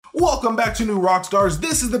Welcome back to New Rockstars.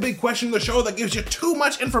 This is the big question, the show that gives you too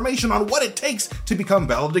much information on what it takes to become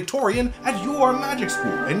valedictorian at your magic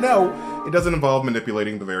school. And no, it doesn't involve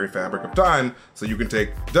manipulating the very fabric of time, so you can take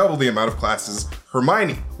double the amount of classes.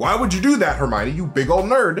 Hermione, why would you do that, Hermione, you big old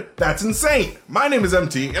nerd? That's insane. My name is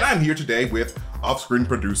MT, and I'm here today with off-screen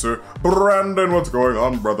producer Brandon. What's going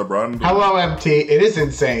on, brother Brandon? Hello, MT. It is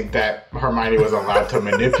insane that Hermione was allowed to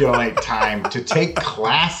manipulate time to take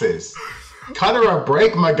classes. Cut her a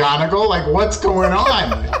break, McGonagall. Like, what's going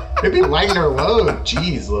on? Maybe lighten her load.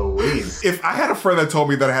 Jeez Louise. If I had a friend that told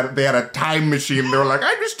me that they had a time machine, they were like,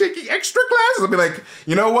 I'm just taking extra classes, I'd be like,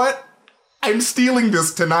 you know what? I'm stealing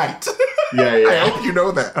this tonight. Yeah. I hope you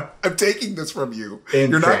know that. I'm taking this from you.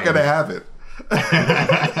 Insane. You're not going to have it.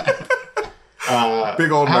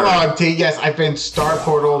 Big old nerd. Hello, MT. Yes, I've been Star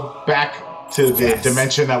Portal back to the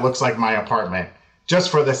dimension that looks like my apartment just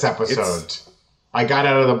for this episode. I got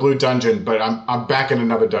out of the blue dungeon, but I'm back in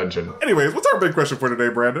another dungeon. Anyways, what's our big question for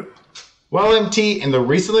today, Brandon? Well, MT, in the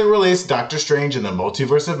recently released Doctor Strange in the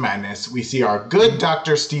Multiverse of Madness, we see our good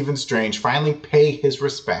Dr. Stephen Strange finally pay his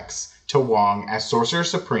respects to Wong as Sorcerer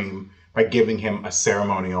Supreme by giving him a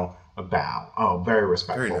ceremonial bow. Oh, very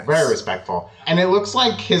respectful. Very nice. Very respectful. And it looks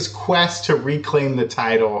like his quest to reclaim the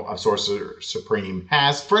title of Sorcerer Supreme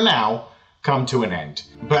has, for now, come to an end.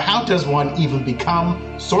 But how does one even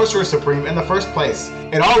become Sorcerer Supreme in the first place?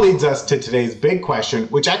 It all leads us to today's big question,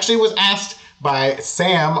 which actually was asked by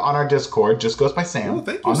Sam on our Discord. Just goes by Sam. Oh,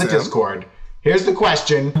 thank you, on the Sam. Discord. Here's the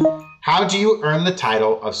question. How do you earn the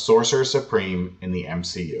title of Sorcerer Supreme in the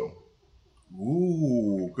MCU?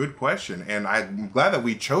 Ooh, good question. And I'm glad that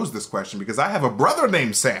we chose this question because I have a brother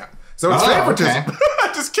named Sam. So it's favoritism. Okay.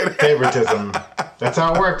 Just kidding. Favoritism. That's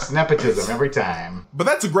how it works. Nepotism every time. But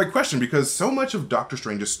that's a great question because so much of Doctor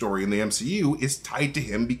Strange's story in the MCU is tied to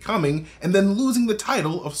him becoming and then losing the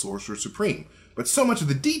title of Sorcerer Supreme. But so much of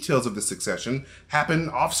the details of the succession happen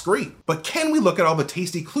off screen. But can we look at all the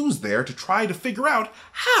tasty clues there to try to figure out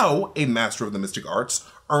how a Master of the Mystic Arts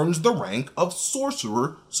earns the rank of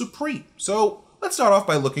Sorcerer Supreme? So let's start off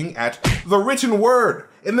by looking at the written word.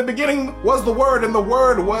 In the beginning was the Word, and the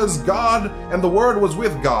Word was God, and the Word was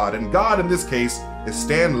with God. And God, in this case, is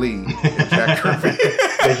Stan Lee and Jack Kirby.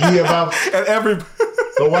 The he above, And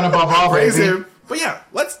the one above all, praise baby. him. But yeah,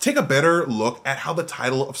 let's take a better look at how the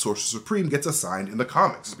title of Sorcerer Supreme gets assigned in the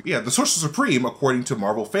comics. Yeah, the Sorcerer Supreme, according to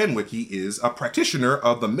Marvel Fan Wiki, is a practitioner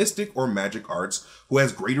of the mystic or magic arts who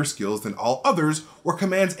has greater skills than all others or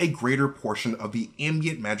commands a greater portion of the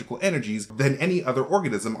ambient magical energies than any other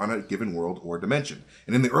organism on a given world or dimension.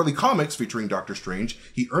 And in the early comics featuring Doctor Strange,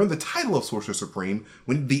 he earned the title of Sorcerer Supreme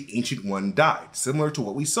when the Ancient One died, similar to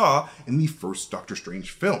what we saw in the first Doctor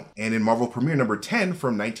Strange film. And in Marvel Premiere number 10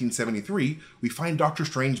 from 1973, we find Doctor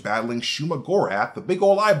Strange battling Shuma Gorath, the big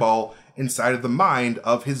ol' eyeball, inside of the mind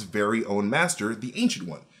of his very own master, the Ancient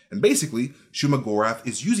One. And basically, Shuma Gorath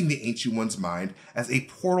is using the Ancient One's mind as a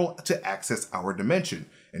portal to access our dimension.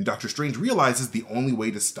 And Doctor Strange realizes the only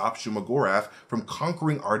way to stop Shuma Gorath from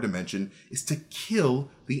conquering our dimension is to kill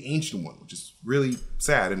the Ancient One, which is really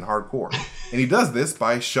sad and hardcore. And he does this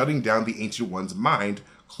by shutting down the Ancient One's mind,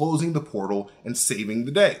 closing the portal, and saving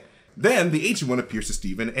the day. Then the Ancient One appears to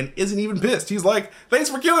Steven and isn't even pissed. He's like, thanks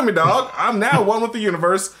for killing me, dog. I'm now one with the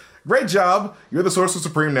universe. Great job. You're the Sorcerer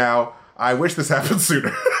Supreme now. I wish this happened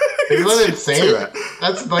sooner. Isn't that insane?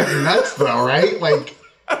 That's like nuts though, right? Like,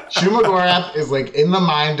 Shuma Gorath is like in the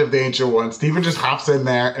mind of the Ancient One. Steven just hops in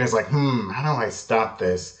there and is like, how do I stop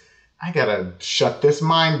this? I gotta shut this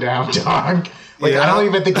mind down, dog. Like, I don't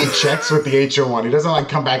even think he checks with the Ancient One. He doesn't like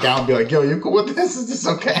come back out and be like, yo, you cool with this? Is this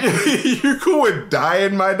okay? You cool with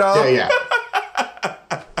dying, my dog? Yeah.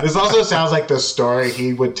 This also sounds like the story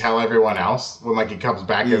he would tell everyone else when like he comes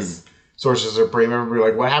back as Sorcerer Supreme. Everybody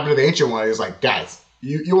like, what happened to the Ancient One? He's like, guys,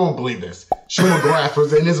 you won't believe this. Shuma Gorath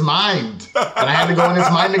was in his mind. And I had to go in his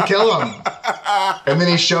mind to kill him. And then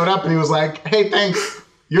he showed up and he was like, hey, thanks.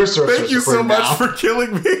 You're Sorcerer Thank you Supreme so much now. for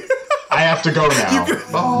killing me. I have to go now.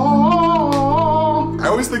 I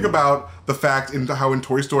always think about the fact in how in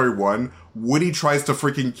Toy Story 1, Woody tries to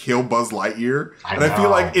freaking kill Buzz Lightyear. I feel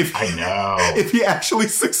like if he actually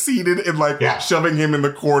succeeded in shoving him in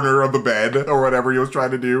the corner of the bed or whatever he was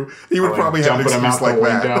trying to do, he would probably have an excuse him out like the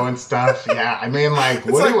that. window and stuff. Yeah, I mean, like,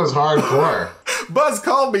 Woody was hardcore. Buzz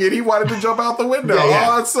called me and he wanted to jump out the window. Yeah.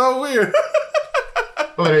 Oh, that's so weird.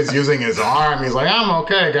 But he's using his arm. He's like, I'm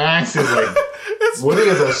okay, guys. He's like, Woody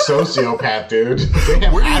is a sociopath, dude.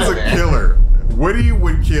 Woody is a killer. Woody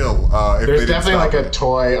would kill if There's they didn't definitely stop like him. a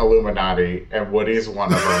toy Illuminati, and Woody's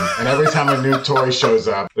one of them. And every time a new toy shows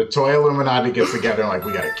up, the toy Illuminati gets together and like,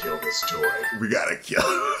 we gotta kill this toy. We gotta kill.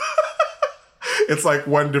 It's like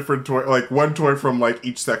one different toy, like one toy from like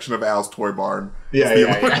each section of Al's toy barn. Yeah.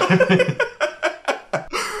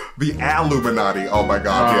 The Illuminati. Oh my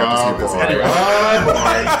God, we have to see this. Anyway.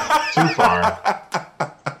 Oh boy, too far.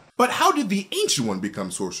 But how did the Ancient One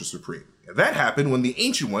become Sorcerer Supreme? That happened when the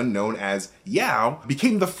Ancient One, known as Yao,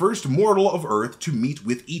 became the first mortal of Earth to meet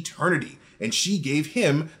with Eternity, and she gave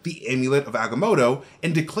him the Amulet of Agamotto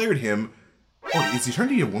and declared him. Oh, is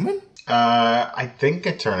Eternity a woman? I think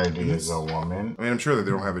Eternity is a woman. I mean, I'm sure that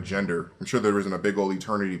they don't have a gender. I'm sure there isn't a big old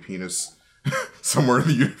Eternity penis somewhere in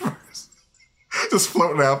the universe. Just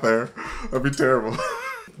floating out there. That'd be terrible.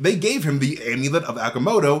 They gave him the Amulet of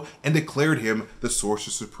Agamotto and declared him the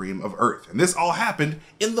Sorcerer Supreme of Earth. And this all happened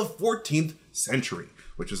in the 14th century,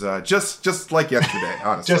 which is just like yesterday,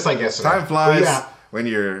 honestly. Just like yesterday. Time flies when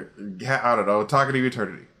you're, I don't know, talking to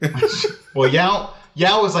eternity. Well,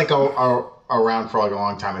 Yao was like around for like a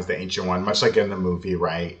long time as the Ancient One, much like in the movie,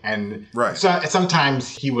 right? And so sometimes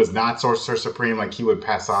he was not Sorcerer Supreme, like he would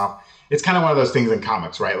pass off. It's kind of one of those things in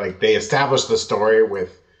comics, right? Like they establish the story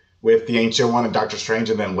with the Ancient One and Doctor Strange,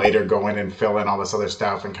 and then later go in and fill in all this other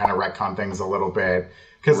stuff and kind of retcon things a little bit.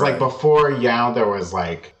 Because like before Yao, there was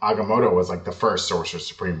like Agamotto was like the first Sorcerer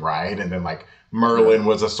Supreme, right? And then like Merlin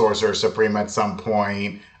was a Sorcerer Supreme at some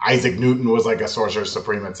point. Isaac Newton was like a Sorcerer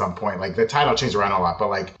Supreme at some point. Like the title changed around a lot, but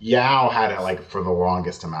like Yao had it like for the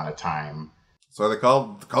longest amount of time. So they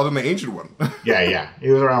called him the Ancient One. Yeah. He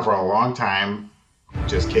was around for a long time.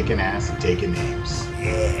 Just kicking ass and taking names.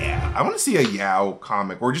 Yeah. I want to see a Yao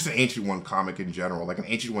comic, or just an Ancient One comic in general, like an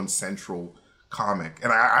Ancient One central comic.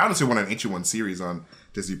 And I honestly want an Ancient One series on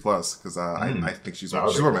Disney Plus, because I think she's one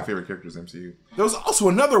of my favorite characters in MCU. There was also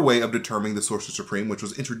another way of determining the Sorcerer Supreme, which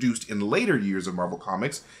was introduced in later years of Marvel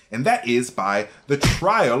Comics, and that is by the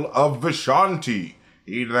Trial of Vishanti.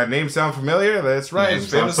 That name sound familiar? That's right. Name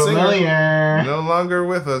famous singer. No longer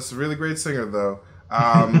with us. Really great singer, though.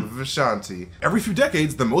 Vishanti. Every few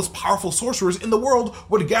decades, the most powerful sorcerers in the world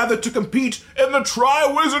would gather to compete in the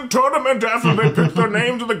Triwizard Tournament after they picked their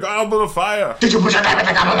name to the Goblet of Fire. Did you put your name in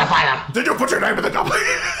the Goblet of Fire? Did you put your name in the Goblet?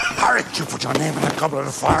 Hurry, did you put your name in the Goblet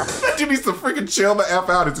of Fire? That dude needs to freaking chill the F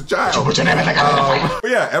out. It's a child. Did you put your name in the Goblet of Fire?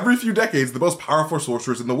 But yeah, every few decades, the most powerful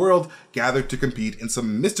sorcerers in the world gathered to compete in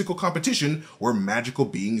some mystical competition where magical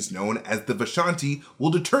beings known as the Vishanti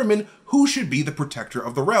will determine who should be the protector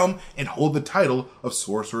of the realm and hold the title of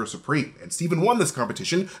Sorcerer Supreme. And Steven won this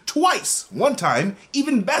competition twice. One time,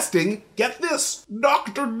 even besting, get this,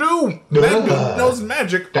 Doctor Doom. That dude knows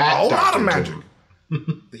magic, a lot of magic.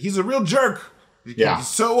 He's a real jerk. He's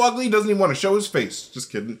so ugly, he doesn't even want to show his face.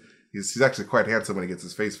 Just kidding. He's actually quite handsome when he gets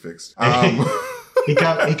his face fixed. He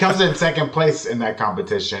comes in second place in that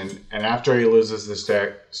competition, and after he loses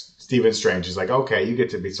to Stephen Strange, he's like, okay, you get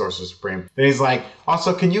to be Sorcerer Supreme. Then he's like,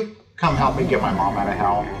 also, can you come help me get my mom out of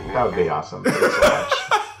hell? That would be awesome. Thanks so much.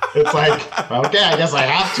 It's like, okay, I guess I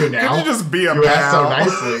have to now. Could you just be a You asked so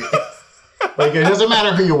nicely. Like, it doesn't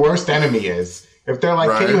matter who your worst enemy is. If they're like,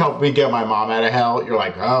 can you help me get my mom out of hell? You're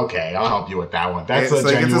like, okay, I'll help you with that one. That's a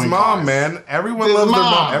genuine it's his mom, cause. man. Everyone loves their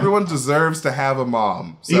mom. Everyone deserves to have a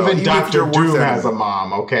mom. So even Dr. Doom has a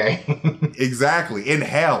mom, okay? Exactly. In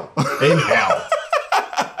hell. In hell.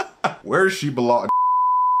 Where she belong.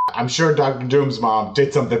 I'm sure Dr. Doom's mom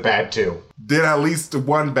did something bad too. Did at least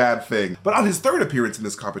one bad thing. But on his third appearance in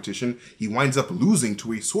this competition, he winds up losing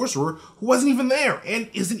to a sorcerer who wasn't even there and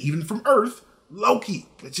isn't even from Earth, Loki,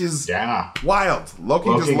 which is wild. Loki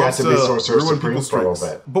just loves to ruin people's dreams.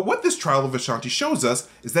 But what this Trial of Vishanti shows us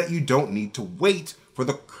is that you don't need to wait for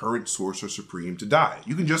the current Sorcerer Supreme to die.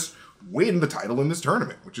 You can just win the title in this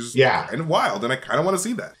tournament, which is kind of wild, and I kind of want to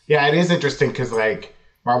see that. Yeah, it is interesting because, like,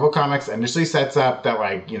 Marvel Comics initially sets up that,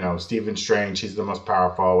 like, you know, Stephen Strange, he's the most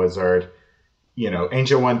powerful wizard. You know,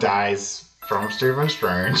 Ancient One dies from Stephen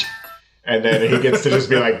Strange. And then he gets to just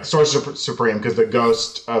be like Sorcerer Supreme because the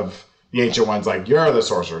ghost of the Ancient One's like, you're the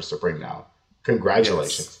Sorcerer Supreme now.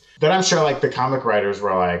 Congratulations. Yes. Then I'm sure, like, the comic writers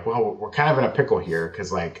were like, well, we're kind of in a pickle here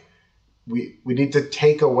because, like, we need to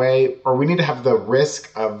take away, or we need to have the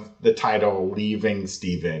risk of the title leaving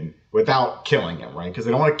Stephen without killing him, right? Because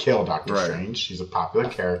they don't want to kill Doctor Strange. He's a popular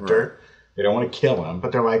character. Right. They don't want to kill him,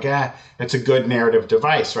 but they're like, it's a good narrative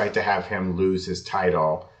device, right, to have him lose his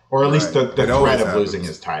title, or at least the threat of losing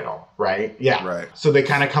his title, right? Yeah. Right. So they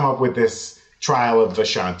kind of come up with this Trial of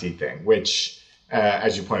Vishanti thing, which,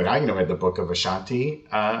 as you pointed out, you know, read the Book of Vishanti.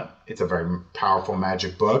 It's a very powerful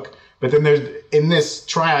magic book. But then there's, in this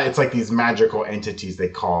trial, it's like these magical entities they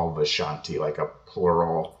call Vishanti, like a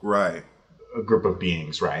plural a group of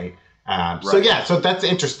beings, right? So that's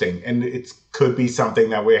interesting. And it could be something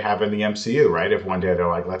that we have in the MCU, right? If one day they're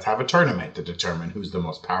like, let's have a tournament to determine who's the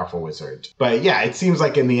most powerful wizard. But yeah, it seems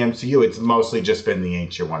like in the MCU, it's mostly just been the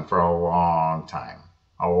Ancient One for a long time.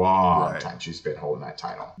 A long time she's been holding that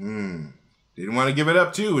title. Didn't want to give it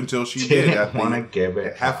up, too, until she didn't want to give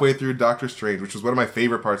it halfway through Doctor Strange, which was one of my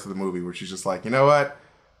favorite parts of the movie, where she's just like, you know what?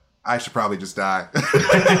 I should probably just die.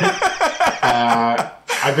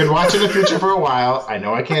 I've been watching the future for a while. I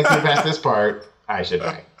know I can't see past this part. I should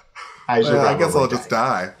die. I guess I'll just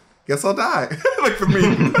die. Guess I'll die. Like the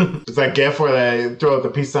meme. It's that gif where they throw up the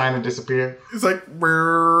peace sign and disappear. It's like,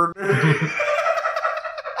 weird.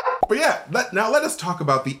 But yeah, now let us talk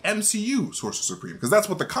about the MCU Sorcerer Supreme, because that's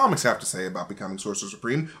what the comics have to say about becoming Sorcerer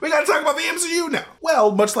Supreme. We gotta talk about the MCU now.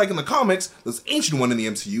 Well, much like in the comics, this Ancient One in the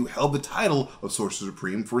MCU held the title of Sorcerer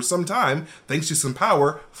Supreme for some time, thanks to some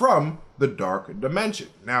power from the Dark Dimension.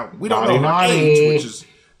 Now, we don't know her age, which is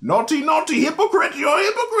naughty, hypocrite, you're a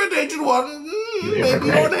hypocrite, Ancient One. Maybe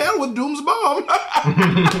you're in hell with Doom's bomb.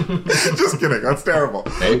 Just kidding, that's terrible.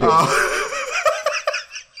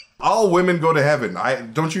 All women go to heaven.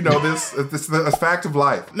 Don't you know this? This is a fact of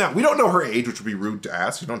life. Now, we don't know her age, which would be rude to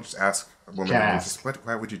ask. You don't just ask a woman.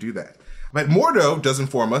 Why would you do that? But Mordo does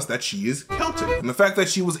inform us that she is Celtic. And the fact that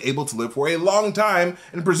she was able to live for a long time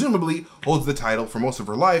and presumably holds the title for most of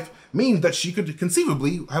her life means that she could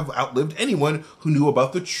conceivably have outlived anyone who knew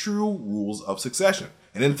about the true rules of succession.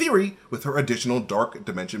 And in theory, with her additional Dark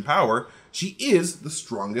Dimension power, she is the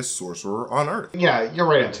strongest sorcerer on Earth. Yeah, you're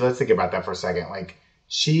right. So let's think about that for a second. Like,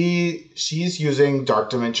 she's using Dark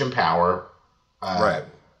Dimension power, right?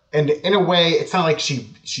 And in a way, it's not like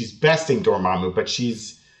she's besting Dormammu, but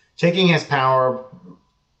she's taking his power,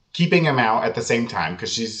 keeping him out at the same time,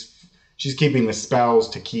 because she's keeping the spells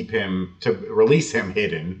to release him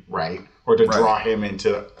hidden, right, or to draw him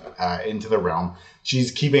into the realm.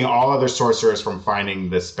 She's keeping all other sorcerers from finding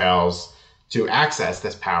the spells to access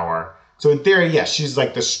this power. So in theory, yes, she's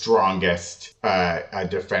like the strongest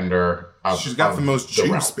defender. She's got the most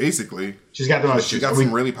juice, basically. She's got the most juice. She's got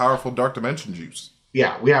some really powerful Dark Dimension juice.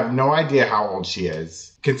 Yeah, we have no idea how old she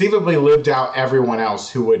is. Conceivably lived out everyone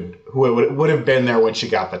else who would have been there when she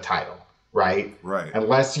got the title, right? Right.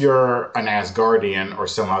 Unless you're an Asgardian or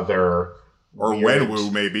some other... Or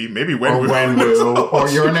Wenwu, maybe. Maybe Wenwu. Or Wenwu. Or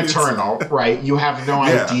you're an Eternal, right? You have no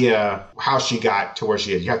idea how she got to where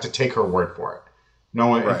she is. You have to take her word for it. No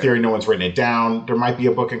one, in theory, no one's written it down. There might be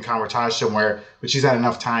a book in Kamar-Taj somewhere, but she's had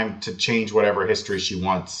enough time to change whatever history she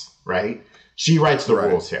wants, right? She writes the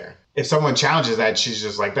rules here. If someone challenges that, she's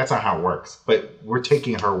just like, that's not how it works. But we're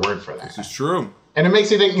taking her word for that. This is true. And it makes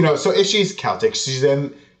you think, so if she's Celtic, she's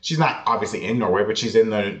not obviously in Norway, but she's in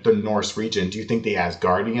the Norse region. Do you think the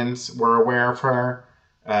Asgardians were aware of her?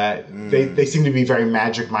 They seem to be very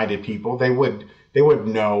magic-minded people. They would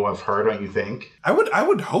know of her, don't you think? I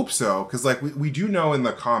would hope so, because like we do know in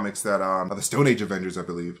the comics that the Stone Age Avengers, I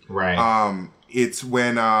believe, right? It's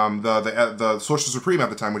when the Sorcerer Supreme at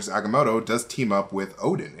the time, which is Agamotto, does team up with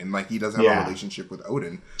Odin, and like he does have a relationship with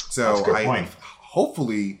Odin. So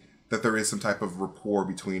hopefully that there is some type of rapport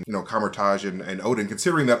between Kamar-Taj and Odin,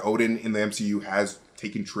 considering that Odin in the MCU has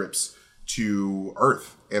taken trips to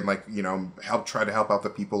Earth and try to help out the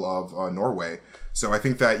people of Norway. So I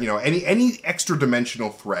think that, any extra dimensional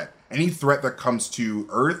threat, any threat that comes to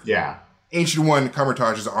Earth, Ancient One,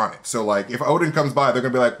 Kamar-Taj is on it. So like if Odin comes by, they're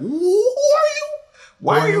going to be like, who are you?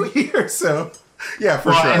 Why are you here? So yeah,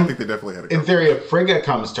 for sure. I think they definitely had it. In theory, if Frigga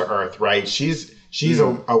comes to Earth, right, she's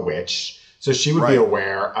a witch. So she would be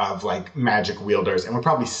aware of like magic wielders and would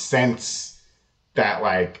probably sense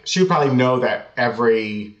that she would probably know that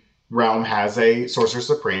every realm has a Sorcerer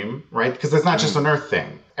Supreme, right? Because it's not just an Earth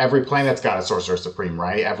thing. Every planet's got a Sorcerer Supreme,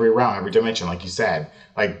 right? Every realm, every dimension, like you said.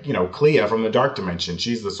 Like, Clea from the Dark Dimension,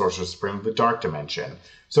 she's the Sorcerer Supreme of the Dark Dimension.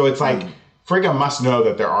 So it's like, Frigga must know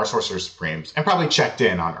that there are Sorcerer Supremes and probably checked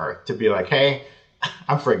in on Earth to be like, hey,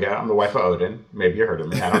 I'm Frigga, I'm the wife of Odin. Maybe you heard of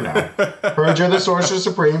me, I don't know. Heard you're the Sorcerer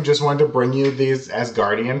Supreme, just wanted to bring you these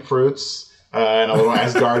Asgardian fruits and a little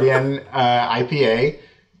Asgardian IPA.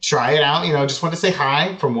 Try it out, just want to say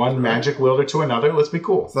hi from one magic wielder to another. Let's be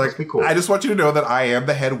cool. Let's be cool. I just want you to know that I am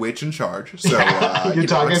the head witch in charge. So you're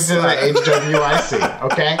talking to the HWIC,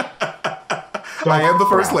 okay? I am the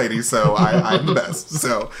first lady, so I'm the best.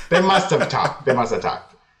 So they must have talked.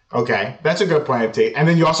 Okay, that's a good point, T. And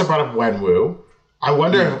then you also brought up Wenwu. I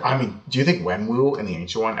wonder, do you think Wenwu and the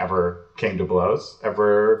Ancient One ever came to blows?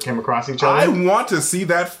 Ever came across each other? I want to see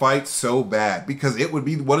that fight so bad, because it would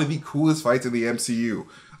be one of the coolest fights in the MCU.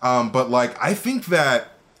 But I think that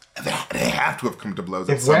they have to have come to blows.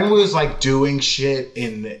 If Wenwu's doing shit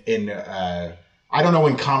in I don't know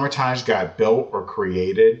when Kamar-Taj got built or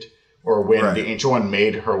created, or when the Ancient One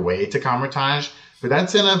made her way to Kamar-Taj. But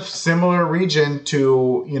that's in a similar region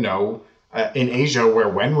to, in Asia where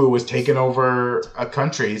Wenwu was taking over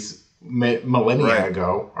countries millennia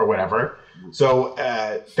ago or whatever. So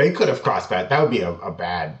they could have crossed that. That would be a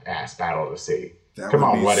bad-ass battle to see. Come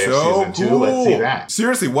on, What If Season 2? Let's see that.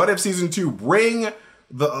 Seriously, What If Season 2? Bring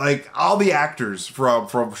all the actors from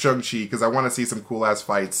Shang-Chi, because I want to see some cool-ass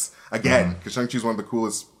fights again, because Shang-Chi is one of the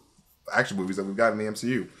coolest action movies that we've got in the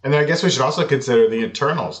MCU. And then I guess we should also consider the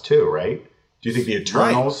Eternals, too, right? Do you think the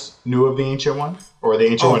Eternals knew of the Ancient One? Or the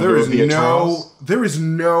Ancient One knew of the Eternals? There is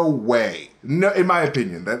no way, in my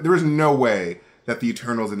opinion, that there is no way that the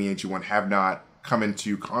Eternals and the Ancient One have not come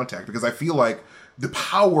into contact, because I feel like the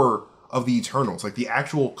power of the Eternals, like the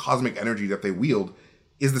actual cosmic energy that they wield,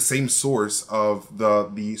 is the same source of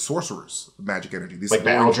the sorcerer's magic energy. Like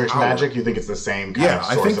the Eldritch magic? You think it's the same kind of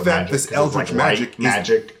source of magic? I think that this Eldritch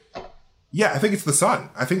magic. Yeah, I think it's the sun.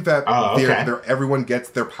 I think that everyone gets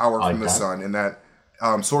their power from the sun, and that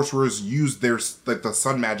sorcerers use the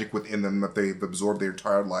sun magic within them that they've absorbed their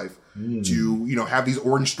entire life to have these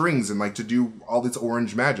orange strings and to do all this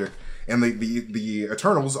orange magic. And the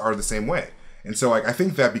Eternals are the same way. And so I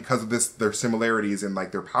think that because of their similarities in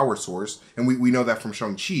their power source, and we know that from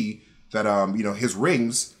Shang-Chi that his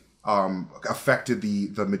rings affected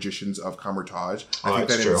the magicians of Kamar-Taj. I think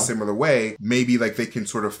that in a similar way, maybe they can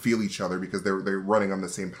sort of feel each other because they're running on the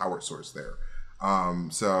same power source there.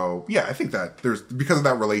 So yeah, I think that there's, because of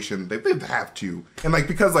that relation, they have to, and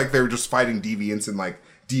because they're just fighting deviants, and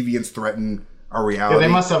deviants threaten our reality. Yeah,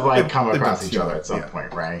 they must have come across each other at some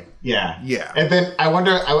point, right? Yeah. Yeah. And then I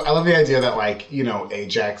wonder, I love the idea that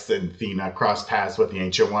Ajax and Athena cross paths with the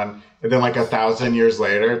Ancient One, and then 1,000 years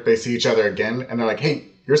later they see each other again, and they're like, "Hey,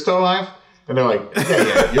 you're still alive?" And they're like,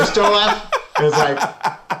 yeah, you're still alive? And it's like,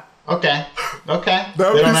 okay. They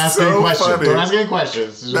don't ask any questions. Funny. Don't ask any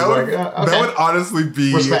questions. It's just okay. That would honestly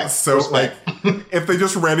be Respect. If they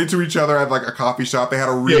just ran into each other at a coffee shop, they had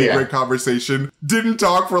a really great conversation, didn't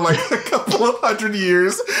talk for a couple of 100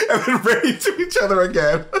 years, and then ran into each other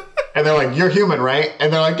again. And they're like, "You're human, right?"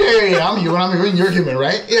 And they're like, yeah, I'm human. You're human,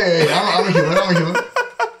 right? Yeah, I'm a human.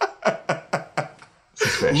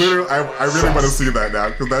 Literally, I really want to see that now,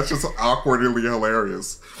 because that's just awkwardly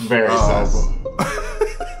hilarious. Very sus.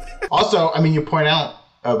 Also, you point out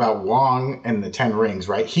about Wong and the 10 rings,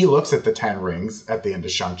 right? He looks at the 10 rings at the end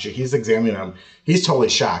of Shang-Chi. He's examining them. He's totally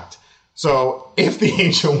shocked. So if the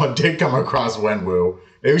Ancient One did come across Wenwu,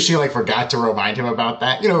 maybe she forgot to remind him about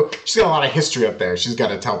that. She's got a lot of history up there. She's got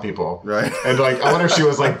to tell people. Right. And I wonder if she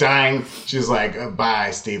was dying. She's like,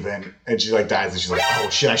 "Bye, Stephen." And she dies, and she's like, "Oh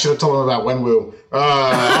shit, I should have told him about Wenwu.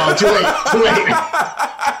 Too late.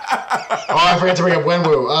 Oh, I forgot to bring up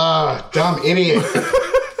Wenwu. Dumb idiot.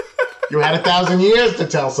 You had 1,000 years to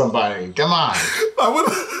tell somebody. Come on."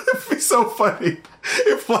 It'd be so funny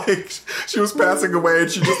if she was passing away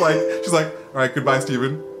and she's like, "All right, goodbye,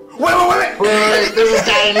 Stephen." Wait. There's this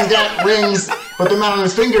guy and he's got rings, but they're not on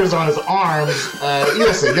his fingers, on his arms.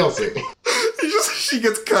 You'll see. She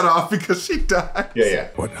gets cut off because she died. Yeah.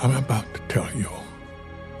 What I'm about to tell you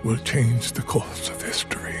will change the course of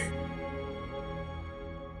history.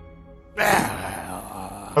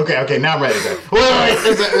 Okay, now I'm ready. Wait,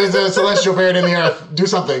 there's a celestial buried in the earth. Do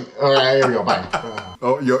something. All right, here we go. Bye.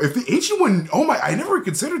 If the Ancient One, I never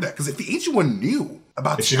considered that, because if the Ancient One knew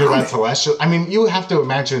about she knew about celestial, you have to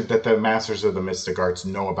imagine that the masters of the mystic arts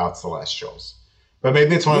know about celestials. But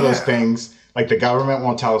maybe it's one of those things, the government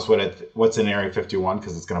won't tell us what's in Area 51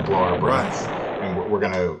 because it's going to blow our brains. And we're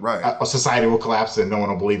going to, a society will collapse and no one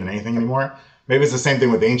will believe in anything anymore. Maybe it's the same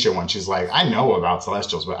thing with the Ancient One. She's like, "I know about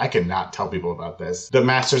celestials, but I cannot tell people about this." The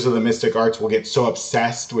masters of the mystic arts will get so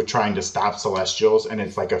obsessed with trying to stop celestials, and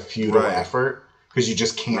it's a futile effort because you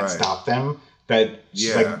just can't stop them, that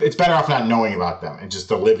she's it's better off not knowing about them and just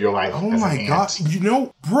to live your life. Oh my god,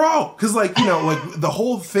 bro, because the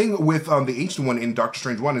whole thing with the Ancient One in Doctor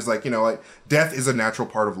Strange 1 is death is a natural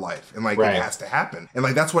part of life, and it has to happen, and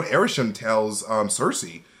that's what Arishem tells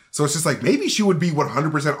Cersei. So it's just maybe she would be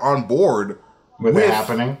 100% on board with it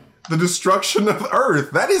happening, the destruction of Earth.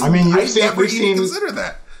 That is, consider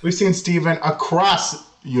that. We've seen Stephen across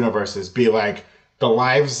universes be the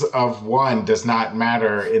lives of one does not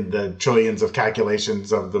matter in the trillions of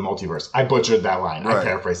calculations of the multiverse. I butchered that line. I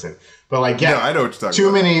paraphrased it, but I know what you're talking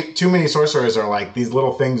about. Too many sorcerers are these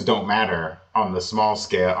little things don't matter on the small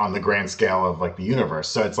scale, on the grand scale of the universe.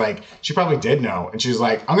 So it's she probably did know, and she's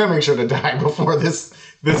like, "I'm gonna make sure to die before this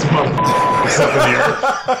month is up in the earth."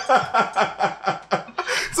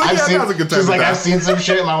 I've seen some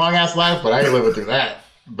shit in my long ass life, but I ain't living through that.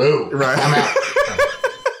 Boo. Right. I'm out.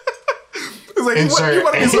 It's like, you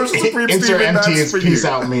want to be Sorcerer Supreme, insert Steven, that's MT's for peace you.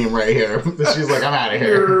 out meme right here. She's like, I'm out of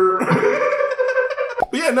here.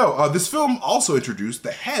 But yeah, no, this film also introduced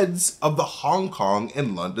the heads of the Hong Kong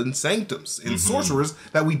and London sanctums and sorcerers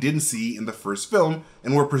that we didn't see in the first film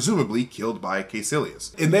and were presumably killed by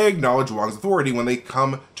Caecilius. And they acknowledge Wong's authority when they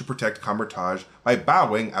come to protect Kamar-Taj by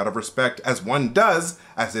bowing out of respect, as one does,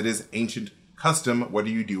 as it is ancient custom. What are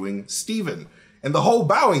you doing, Stephen? And the whole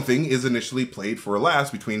bowing thing is initially played for laughs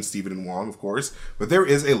between Stephen and Wong, of course, but there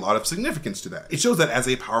is a lot of significance to that. It shows that as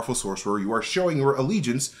a powerful sorcerer, you are showing your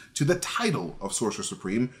allegiance to the title of Sorcerer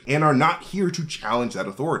Supreme and are not here to challenge that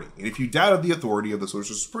authority. And if you doubted the authority of the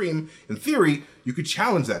Sorcerer Supreme, in theory, you could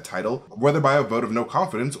challenge that title, whether by a vote of no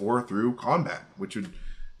confidence or through combat, which would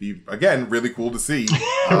be, again, really cool to see.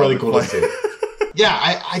 Really cool to see. Yeah,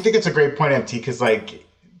 I think it's a great point, MT, because, like,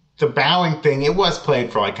 the bowing thing, it was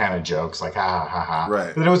played for like kind of jokes, like ha ha ha.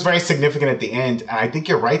 Right. But it was very significant at the end. And I think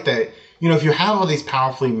you're right that, you know, if you have all these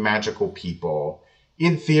powerfully magical people,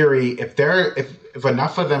 in theory, if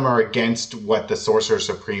enough of them are against what the Sorcerer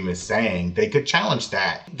Supreme is saying, they could challenge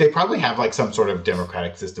that. They probably have like some sort of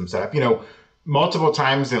democratic system set up. You know, multiple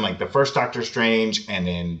times in like the first Doctor Strange and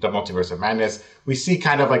in the Multiverse of Madness, we see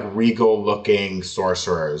kind of like regal looking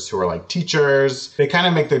sorcerers who are like teachers. They kind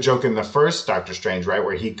of make the joke in the first Doctor Strange, right?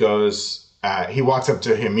 Where he goes, he walks up to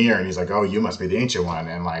Hymir and he's like, oh, you must be the Ancient One.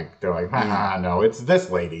 And like, they're like, no, it's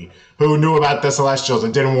this lady who knew about the Celestials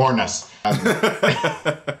and didn't warn us.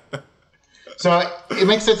 So it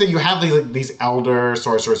makes sense that you have these elder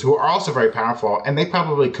sorcerers who are also very powerful, and they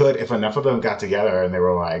probably could, if enough of them got together and they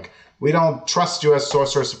were like, we don't trust you as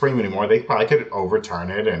Sorcerer Supreme anymore, they probably could overturn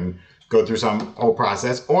it and go through some whole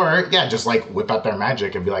process. Or, yeah, just like whip out their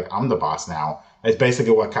magic and be like, I'm the boss now. That's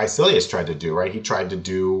basically what Caecilius tried to do, right? He tried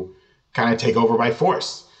to kind of take over by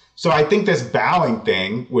force. So I think this bowing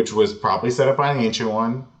thing, which was probably set up by the Ancient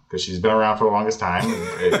One, because she's been around for the longest time,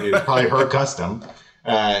 it's probably her custom.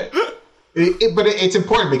 But it's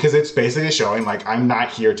important because it's basically showing, like, I'm not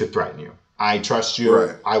here to threaten you. I trust you.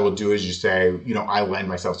 Right. I will do as you say. You know, I lend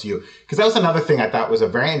myself to you. Because that was another thing I thought was a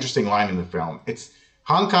very interesting line in the film. It's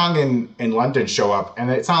Hong Kong and London show up, and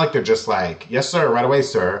it's not like they're just like, yes, sir, right away,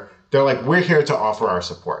 sir. They're like, we're here to offer our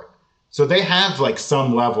support. So they have, like,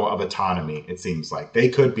 some level of autonomy, it seems like. They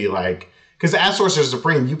could be like, because as Sorcerer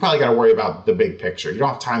Supreme, you probably got to worry about the big picture. You don't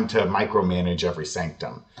have time to micromanage every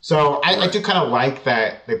sanctum. So I do kind of like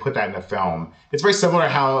that they put that in the film. It's very similar to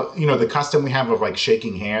how, you know, the custom we have of like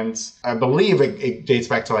shaking hands. I believe it dates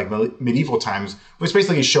back to like medieval times, which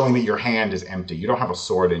basically is showing that your hand is empty. You don't have a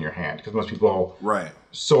sword in your hand because most people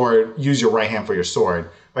use your right hand for your sword.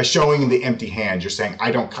 By showing the empty hand, you're saying, I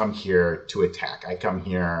don't come here to attack. I come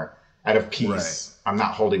here out of peace. Right. I'm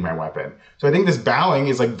not holding my weapon. So I think this bowing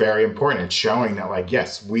is like very important. It's showing that like,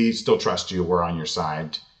 yes, we still trust you. We're on your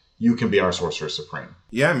side. You can be our Sorcerer Supreme.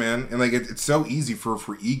 Yeah, man. And like, it's so easy for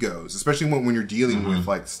egos, especially when you're dealing with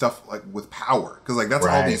like stuff like with power. Because like, that's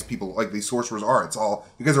all these people, like these sorcerers are. It's all,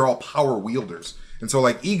 you guys are all power wielders. And so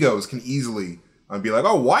like egos can easily be like,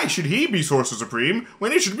 oh, why should he be Sorcerer Supreme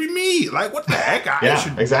when it should be me? Like, what the heck?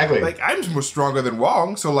 Exactly. Like, I'm more stronger than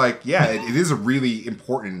Wong. So like, yeah, it is a really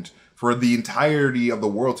important for the entirety of the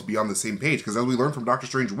world to be on the same page. Because as we learned from Doctor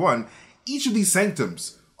Strange 1, each of these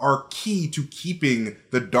sanctums are key to keeping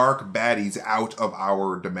the dark baddies out of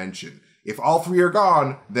our dimension. If all three are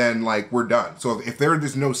gone, then like we're done. So if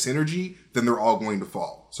there's no synergy, then they're all going to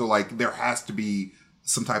fall. So like there has to be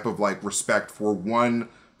some type of like respect for one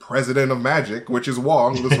president of magic, which is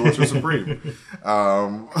Wong, the Sorcerer Supreme.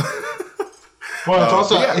 Well, it's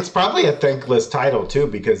also it's probably a thankless title too,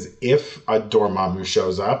 because if a Dormammu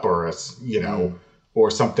shows up, or a or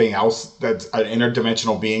something else that's an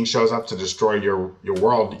interdimensional being shows up to destroy your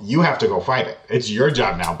world, you have to go fight it. It's your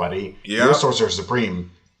job now, buddy. Yeah. You're Sorcerer Supreme.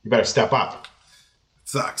 You better step up. It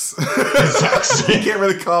sucks. It sucks. You can't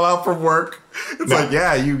really call out from work. It's like,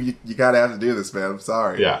 yeah, you gotta have to do this, man. I'm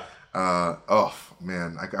sorry. Yeah. Oh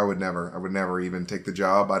man, I would never even take the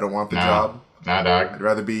job. I don't want the job. Nah, dog. I'd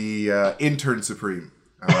rather be intern supreme.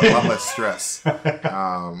 A lot less stress.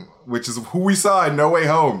 Which is who we saw in No Way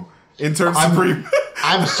Home. Intern supreme.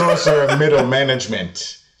 I'm sorcerer middle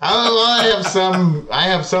management. I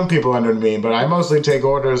have some people under me, but I mostly take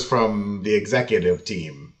orders from the executive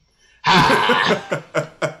team.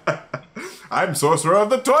 I'm sorcerer of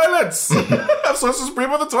the toilets. I'm Sorcerer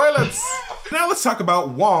Supreme of the toilets. Now let's talk about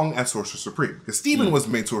Wong as Sorcerer Supreme, because Stephen was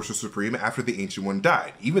made Sorcerer Supreme after the Ancient One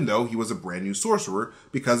died, even though he was a brand new sorcerer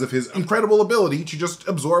because of his incredible ability to just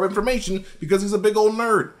absorb information because he's a big old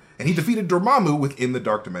nerd. And he defeated Dormammu within the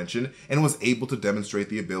Dark Dimension and was able to demonstrate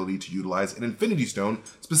the ability to utilize an Infinity Stone,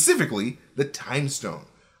 specifically the Time Stone.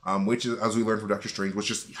 which, as we learned from Doctor Strange, was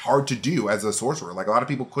just hard to do as a sorcerer. Like, a lot of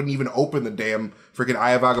people couldn't even open the damn freaking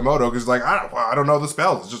Eye of Agamotto because, like, I don't know the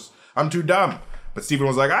spells. It's just, I'm too dumb. But Stephen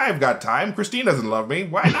was like, I've got time. Christine doesn't love me.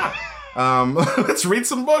 Why not? Let's read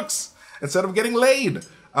some books instead of getting laid.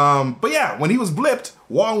 But yeah, when he was blipped,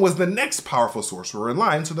 Wong was the next powerful sorcerer in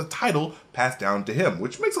line, so the title passed down to him,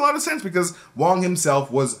 which makes a lot of sense because Wong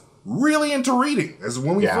himself was really into reading. As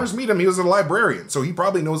when we first meet him, he was a librarian, so he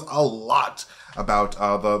probably knows a lot about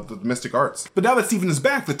the mystic arts. But now that Stephen is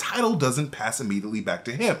back, the title doesn't pass immediately back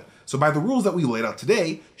to him. So by the rules that we laid out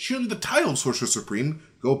today, shouldn't the title of Sorcerer Supreme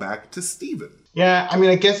go back to Stephen? Yeah, I mean,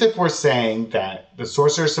 I guess if we're saying that the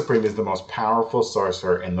Sorcerer Supreme is the most powerful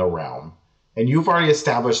sorcerer in the realm, and you've already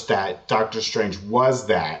established that Doctor Strange was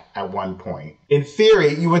that at one point, in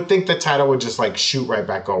theory, you would think the title would just like shoot right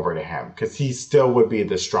back over to him because he still would be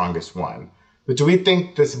the strongest one. But do we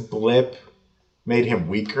think this blip made him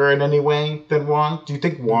weaker in any way than Wong? Do you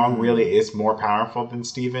think Wong really is more powerful than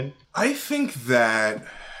Stephen? I think that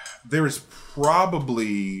there is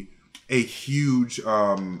probably a huge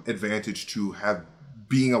advantage to have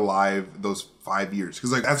being alive those 5 years.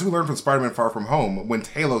 Because, like, as we learned from Spider-Man Far From Home, when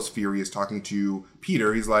Talos Fury is talking to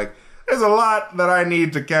Peter, he's like, there's a lot that I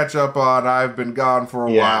need to catch up on. I've been gone for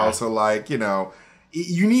a while. So, like, you know,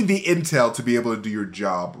 you need the intel to be able to do your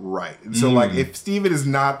job right. And so, like, if Steven has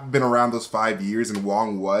not been around those 5 years and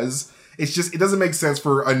Wong was, it's just, it doesn't make sense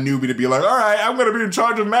for a newbie to be like, all right, I'm going to be in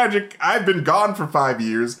charge of magic. I've been gone for 5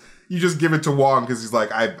 years. You just give it to Wong because he's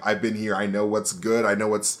like, I've been here. I know what's good. I know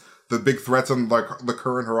what's the big threats on like the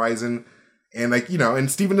current horizon. And like, you know, and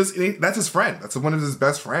Stephen is, that's his friend. That's one of his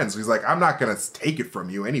best friends. So he's like, I'm not going to take it from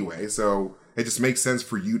you anyway. So it just makes sense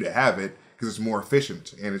for you to have it because it's more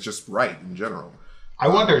efficient and it's just right in general. I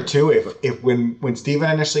wonder too if when Stephen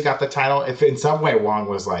initially got the title, if in some way Wong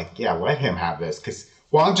was like, yeah, let him have this. Because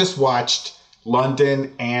Wong just watched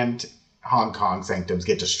London and Hong Kong sanctums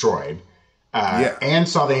get destroyed. And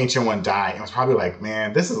saw the Ancient One die, and was probably like,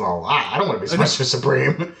 "Man, this is a lot. I don't want to be Sorcerer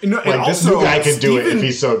Supreme. Like this new guy can do it if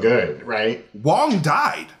he's so good, right?" Wong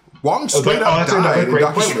died. Wong straight up died. Great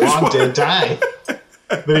point. Wong did die.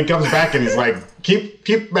 Then he comes back and he's like,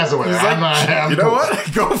 "Keep messing with it. Like, you know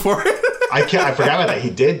what? Go for it." I forgot about that. He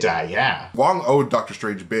did die. Yeah. Wong owed Doctor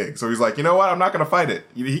Strange big, so he's like, you know what? I'm not going to fight it.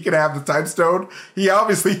 He can have the Time Stone. He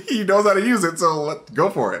knows how to use it, so let's go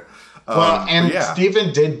for it.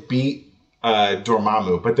 Stephen did beat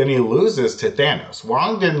Dormammu, but then he loses to Thanos.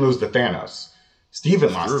 Wong didn't lose to Thanos.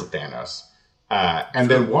 Stephen lost to Thanos.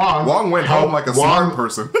 Then Wong went home like a smart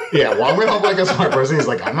person. Yeah, Wong went home like a smart person. He's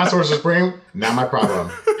like, I'm not Sorcerer Supreme. Not my problem.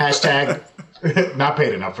 Hashtag not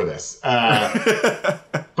paid enough for this.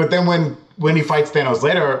 But then when he fights Thanos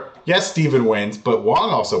later, yes, Stephen wins, but Wong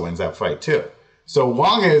also wins that fight too. So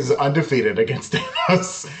Wong is undefeated against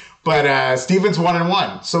Thanos, but Stephen's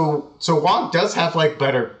 1-1. So Wong does have like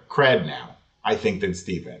better cred now, I think, than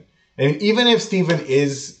Stephen. And even if Stephen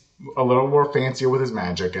is a little more fancier with his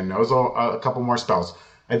magic and knows a couple more spells,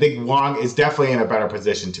 I think Wong is definitely in a better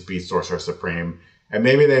position to be Sorcerer Supreme. And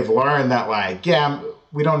maybe they've learned that, like, yeah,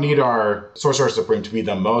 we don't need our Sorcerer Supreme to be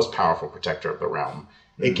the most powerful protector of the realm.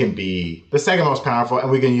 It can be the second most powerful,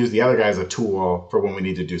 and we can use the other guy as a tool for when we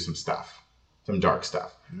need to do some stuff, some dark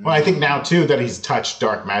stuff. Well, I think now, too, that he's touched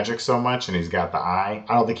dark magic so much and he's got the eye,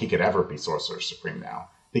 I don't think he could ever be Sorcerer Supreme now.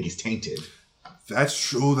 I think he's tainted. That's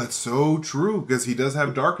true. That's so true because he does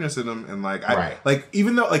have darkness in him, and like,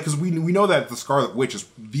 even though like because we know that the Scarlet Witch is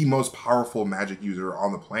the most powerful magic user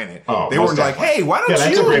on the planet. They were like, hey, why don't you? Yeah,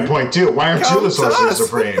 that's a great point too. Why aren't you the Sorcerer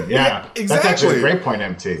Supreme? Yeah, exactly. That's actually a great point,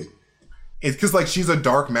 MT. It's because like she's a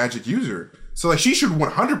dark magic user, so like she should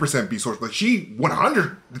 100% be Sorcerer. Like she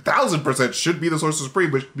 100,000% should be the Sorcerer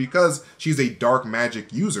Supreme, but because she's a dark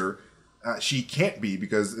magic user, she can't be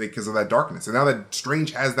because of that darkness. And now that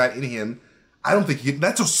Strange has that in him, I don't think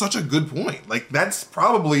that's such a good point. Like, that's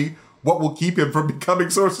probably what will keep him from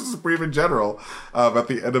becoming Sorcerer Supreme in general at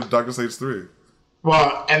the end of Doctor Strange 3.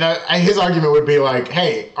 Well, and his argument would be like,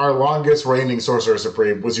 hey, our longest reigning Sorcerer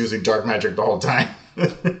Supreme was using dark magic the whole time.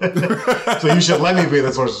 So you should let me be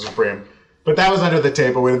the Sorcerer Supreme. But that was under the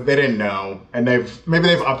table. They didn't know. And maybe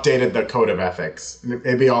they've updated the code of ethics.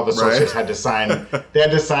 Maybe all the sorcerers had to sign. They had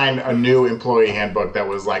to sign a new employee handbook that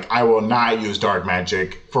was like, I will not use dark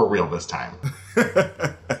magic for real this time.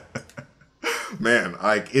 Man,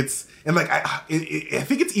 like it's and like I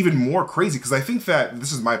think it's even more crazy because I think that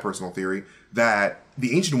this is my personal theory that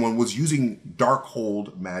the Ancient One was using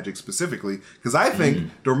Darkhold magic specifically because I think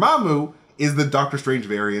Dormammu is the Doctor Strange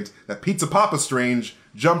variant that Pizza Papa Strange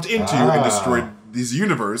jumped into and destroyed this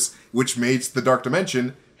universe, which makes the Dark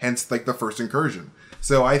Dimension, hence like the first incursion.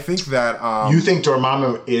 So I think that you think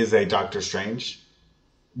Dormammu is a Doctor Strange?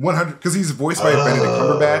 100, because he's voiced by Benedict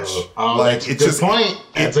Cumberbatch. Oh, like, that's a good point.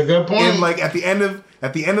 That's a good point. And like at the end of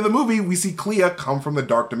the movie, we see Clea come from the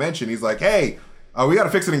dark dimension. He's like, "Hey, we got to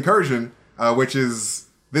fix an incursion, which is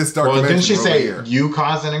this dark dimension." Didn't she say here. You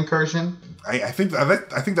caused an incursion? I think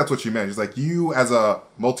that's what she meant. She's like, "You as a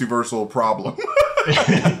multiversal problem."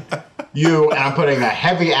 You, and I'm putting a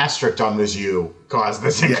heavy asterisk on this. You caused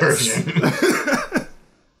this incursion. Yes.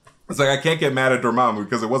 It's like, I can't get mad at Dormammu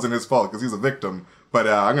because it wasn't his fault because he's a victim. But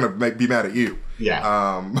I'm gonna be mad at you.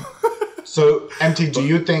 Yeah. So, MT, do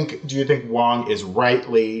you think Wong is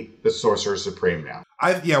rightly the Sorcerer Supreme now?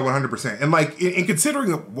 100%. And like, in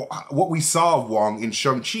considering what we saw of Wong in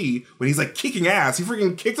Shang-Chi, when he's like kicking ass, he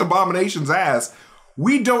freaking kicks Abomination's ass.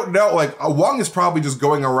 We don't know. Like, Wong is probably just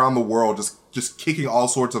going around the world, just kicking all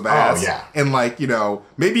sorts of ass. Oh, yeah. And like,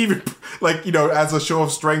 maybe even like, as a show of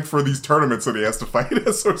strength for these tournaments that he has to fight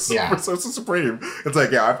as Sorcerer Supreme. It's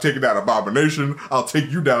like, yeah, I've taken down Abomination. I'll take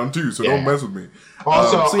you down too. So don't mess with me.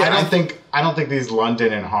 Also, I don't think these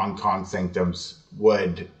London and Hong Kong sanctums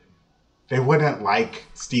wouldn't like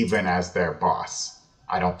Steven as their boss.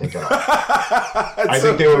 I don't think at all. I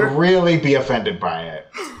think they would really be offended by it.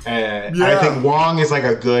 I think Wong is like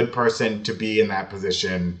a good person to be in that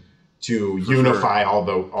position to unify all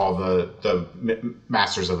the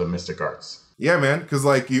masters of the mystic arts. Yeah, man, because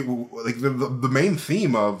the main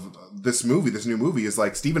theme of this new movie is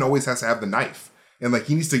like Steven always has to have the knife, and like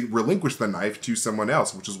he needs to relinquish the knife to someone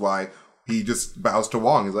else, which is why he just bows to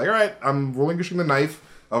Wong. He's like, all right, I'm relinquishing the knife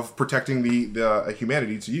of protecting the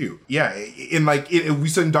humanity to you. Yeah, we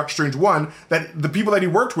said in Doctor Strange 1 that the people that he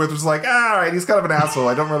worked with was like, all right, he's kind of an asshole.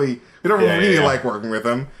 We don't really like working with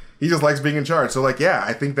him. He just likes being in charge. So like, yeah,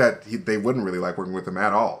 I think that they wouldn't really like working with him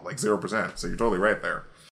at all, like 0%. So you're totally right there.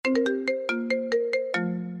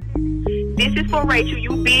 This is for Rachel,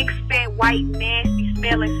 you big, fat, white, nasty,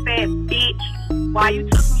 smelling, fat bitch. Why you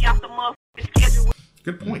took me off the motherfucking schedule?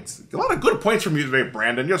 Good points. A lot of good points from you today,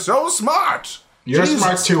 Brandon. You're so smart. You're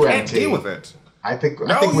smart too, can't MT. deal with it. I think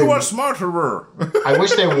you are smarter. I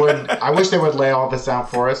wish they would lay all this out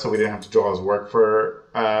for us so we didn't have to do all this work for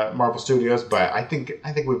Marvel Studios. But I think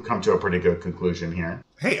we've come to a pretty good conclusion here.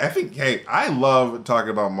 Hey, I love talking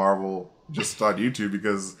about Marvel just on YouTube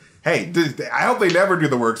because, hey, I hope they never do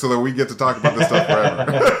the work so that we get to talk about this stuff forever.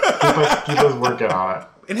 keep us working on it.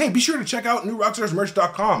 And hey, be sure to check out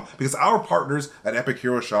newrockstarsmerch.com because our partners at Epic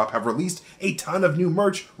Hero Shop have released a ton of new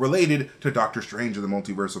merch related to Doctor Strange and the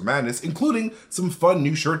Multiverse of Madness, including some fun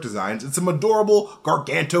new shirt designs and some adorable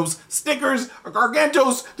Gargantos stickers.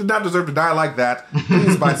 Gargantos did not deserve to die like that.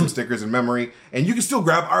 Please buy some stickers in memory. And you can still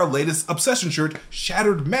grab our latest Obsession shirt,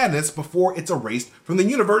 Shattered Madness, before it's erased from the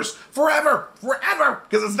universe forever. Forever!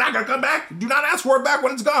 Because it's not going to come back. Do not ask for it back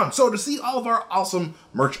when it's gone. So to see all of our awesome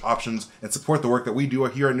merch options and support the work that we do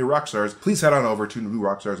here at New Rockstars, please head on over to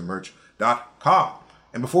newrockstarsmerch.com.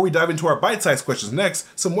 And before we dive into our bite-sized questions next,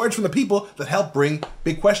 some words from the people that help bring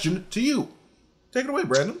Big Question to you. Take it away,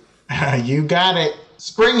 Brandon. You got it.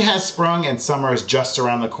 Spring has sprung and summer is just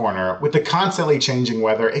around the corner. With the constantly changing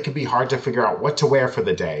weather, it can be hard to figure out what to wear for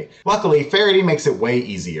the day. Luckily, Faherty makes it way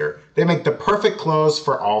easier. They make the perfect clothes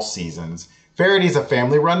for all seasons. Faherty is a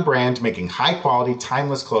family-run brand making high-quality,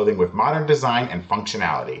 timeless clothing with modern design and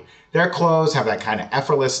functionality. Their clothes have that kind of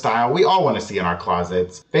effortless style we all want to see in our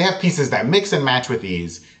closets. They have pieces that mix and match with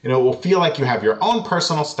ease, and it will feel like you have your own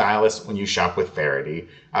personal stylist when you shop with Faherty.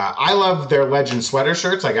 I love their Legend sweater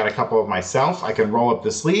shirts. I got a couple of myself. I can roll up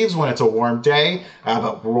the sleeves when it's a warm day,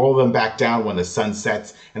 but roll them back down when the sun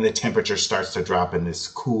sets and the temperature starts to drop in this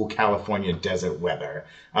cool California desert weather.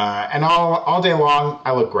 And all day long,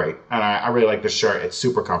 I look great. And I really like the shirt. It's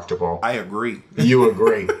super comfortable. I agree. You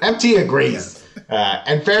agree. MT agrees.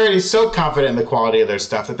 And Faherty's so confident in the quality of their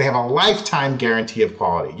stuff that they have a lifetime guarantee of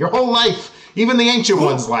quality. Your whole life, even the ancient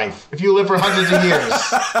one's life, if you live for hundreds of years.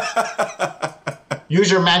 Use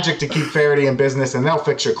your magic to keep Faherty in business and they'll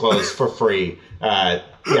fix your clothes for free.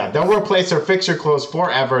 They'll replace or fix your clothes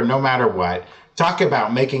forever, no matter what. Talk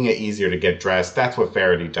about making it easier to get dressed. That's what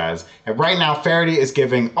Faherty does. And right now, Faherty is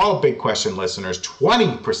giving all Big Question listeners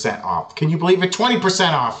 20% off. Can you believe it?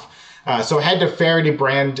 20% off. So head to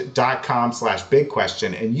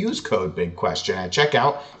FahertyBrand.com/BigQuestion and use code BigQuestion at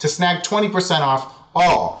checkout to snag 20% off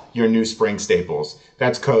all your new spring staples.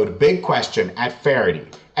 That's code BigQuestion at Faherty,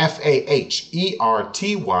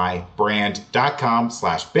 FAHERTY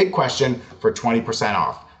brand.com/BigQuestion for 20%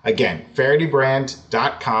 off. Again,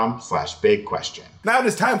 FahertyBrand.com/BigQuestion. Now it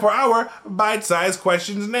is time for our bite-sized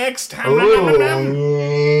questions next.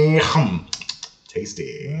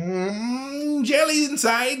 Tasty. Jelly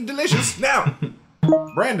inside, delicious. Now,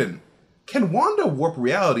 Brandon, can Wanda warp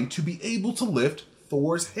reality to be able to lift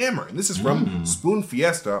Thor's hammer. And this is from Spoon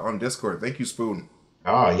Fiesta on Discord. Thank you, Spoon.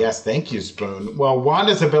 Oh, yes. Thank you, Spoon. Well,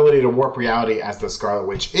 Wanda's ability to warp reality as the Scarlet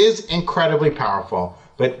Witch is incredibly powerful,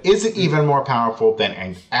 but is it even more powerful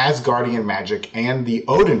than Asgardian magic and the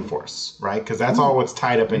Odin Force, right? Because that's all what's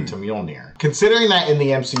tied up into Mjolnir. Considering that in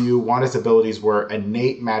the MCU, Wanda's abilities were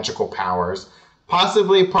innate magical powers,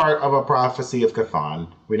 possibly part of a prophecy of Chthon.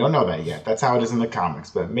 We don't know that yet. That's how it is in the comics,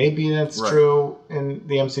 but maybe that's true in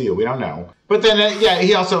the MCU. We don't know. But then,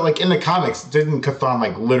 he also, like, in the comics, didn't Chthon,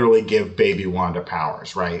 like, literally give baby Wanda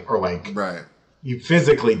powers, right? Or, like, he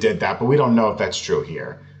physically did that, but we don't know if that's true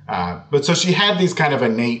here. But so she had these kind of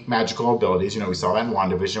innate magical abilities. We saw that in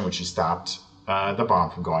WandaVision when she stopped the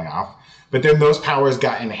bomb from going off. But then those powers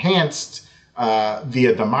got enhanced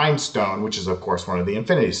via the Mind Stone, which is, of course, one of the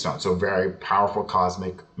Infinity Stones. So very powerful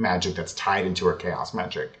cosmic magic that's tied into her chaos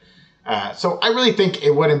magic. So I really think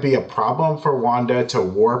it wouldn't be a problem for Wanda to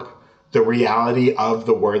warp the reality of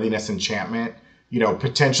the worthiness enchantment,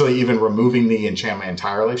 potentially even removing the enchantment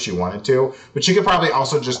entirely if she wanted to. But she could probably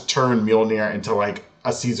also just turn Mjolnir into, like,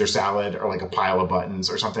 a Caesar salad or, like, a pile of buttons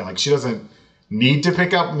or something. Like, she doesn't need to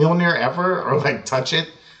pick up Mjolnir ever or, like, touch it.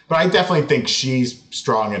 But I definitely think she's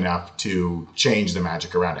strong enough to change the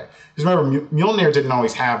magic around it. Because remember, Mjolnir didn't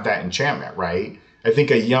always have that enchantment, right? I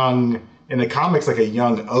think in the comics, like, a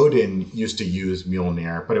young Odin used to use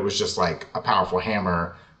Mjolnir, but it was just, like, a powerful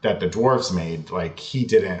hammer that the dwarves made. Like, he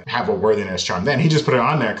didn't have a worthiness charm then. He just put it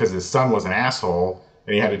on there because his son was an asshole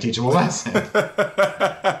and he had to teach him a lesson.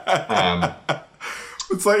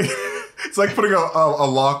 It's like putting a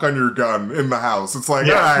lock on your gun in the house. It's like,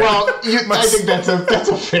 well, I think that's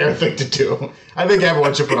a fair thing to do. I think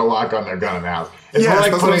everyone should put a lock on their gun in the house. It's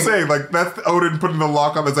that's what I'm saying. Like, that's Odin putting the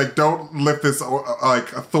lock on. It's like, don't lift this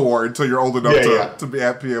like a Thor until you're old enough to be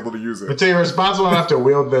able to use it. Until you're responsible enough to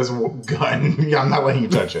wield this gun, I'm not letting you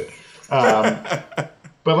touch it.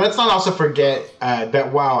 But let's not also forget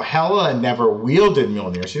that while Hela never wielded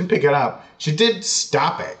Mjolnir, she didn't pick it up. She did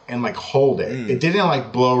stop it and, like, hold it. It didn't,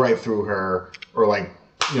 like, blow right through her or, like,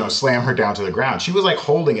 slam her down to the ground. She was, like,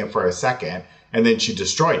 holding it for a second, and then she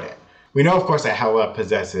destroyed it. We know, of course, that Hela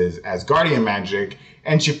possesses Asgardian magic,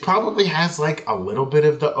 and she probably has, like, a little bit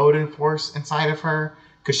of the Odin Force inside of her,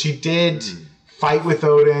 because she did fight with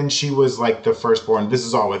Odin. She was, like, the firstborn. This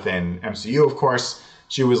is all within MCU, of course.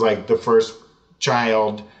 She was, like, the first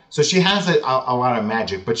child. So she has a lot of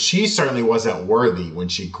magic, but she certainly wasn't worthy when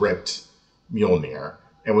she gripped Mjolnir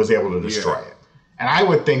and was able to destroy it. And I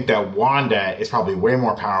would think that Wanda is probably way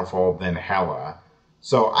more powerful than Hela.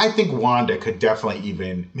 So I think Wanda could definitely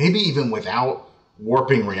maybe even without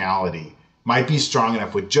warping reality, might be strong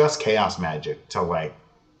enough with just chaos magic to, like,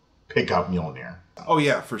 pick up Mjolnir. Oh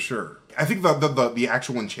yeah, for sure. I think the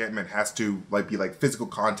actual enchantment has to, like, be, like, physical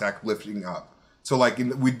contact lifting up. So, like,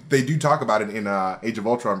 they do talk about it in Age of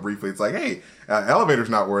Ultron briefly. It's like, hey, elevator's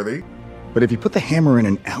not worthy. But if you put the hammer in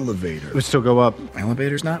an elevator, it would still go up.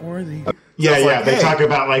 Elevator's not worthy. They talk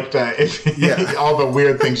about, like, all the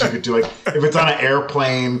weird things you could do. Like, if it's on an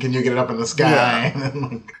airplane, can you get it up in the sky? Yeah.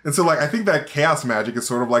 And so, like, I think that chaos magic is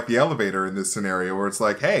sort of like the elevator in this scenario, where it's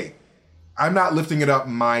like, hey, I'm not lifting it up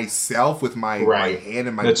myself with my hand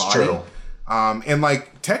and my body. That's true. And,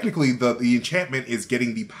 like, technically, the enchantment is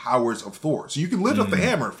getting the powers of Thor. So you can lift up the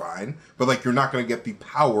hammer, fine, but, like, you're not going to get the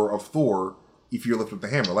power of Thor if you lift up the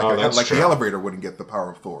hammer. Like the elevator wouldn't get the power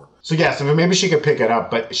of Thor. So, so maybe she could pick it up,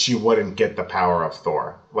 but she wouldn't get the power of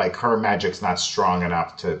Thor. Like, her magic's not strong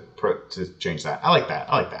enough to change that. I like that.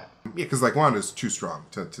 Yeah, because, like, Wanda's too strong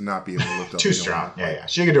to not be able to lift up. Too strong. Yeah.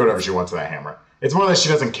 She can do whatever she wants with that hammer. It's more that she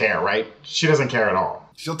doesn't care, right? She doesn't care at all.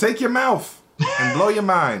 She'll take your mouth and blow your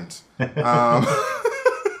mind.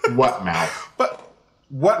 What mouth?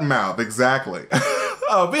 What mouth, exactly.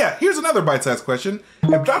 But yeah, here's another bite-sized question.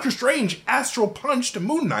 If Doctor Strange astral punched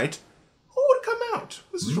Moon Knight, who would come out?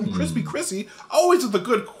 This is from Crispy Chrissy. Always with the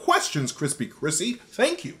good questions, Crispy Chrissy.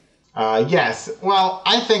 Thank you. Yes. Well,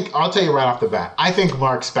 I'll tell you right off the bat, I think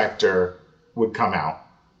Mark Spector would come out.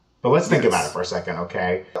 But let's think about it for a second,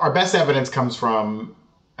 okay? Our best evidence comes from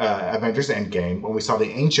Avengers Endgame, when we saw the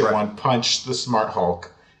Ancient One punch the Smart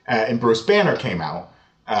Hulk, and Bruce Banner came out.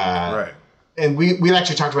 And we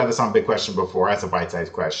actually talked about this on Big Question before as a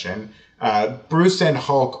bite-sized question. Bruce and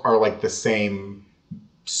Hulk are, like, the same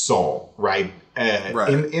soul, right?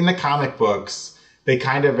 In the comic books, they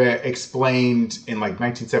kind of explained in, like,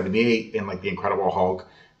 1978 in, like, The Incredible Hulk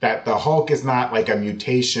that the Hulk is not, like, a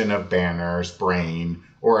mutation of Banner's brain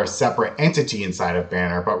or a separate entity inside of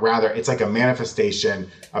Banner, but rather it's like a manifestation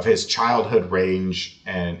of his childhood rage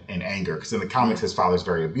and anger. Because in the comics, his father's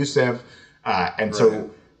very abusive.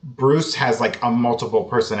 So Bruce has like a multiple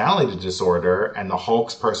personality disorder, and the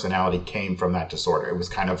Hulk's personality came from that disorder. It was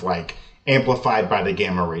kind of like amplified by the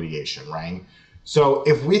gamma radiation, right? So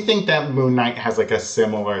if we think that Moon Knight has like a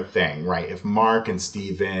similar thing, right? If Mark and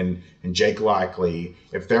Steven and Jake Lockley,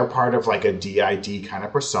 if they're part of like a DID kind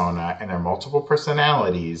of persona and they're multiple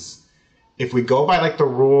personalities, if we go by like the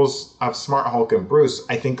rules of Smart Hulk and Bruce,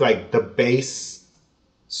 I think like the base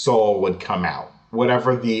soul would come out,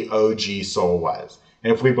 whatever the OG soul was.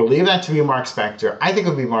 And if we believe that to be Mark Spector, I think it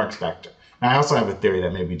would be Mark Spector. Now, I also have a theory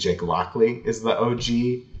that maybe Jake Lockley is the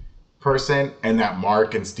OG person and that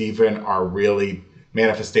Mark and Steven are really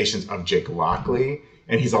manifestations of Jake Lockley.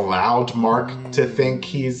 And he's allowed Mark to think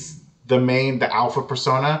he's the alpha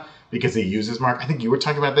persona because he uses Mark. I think you were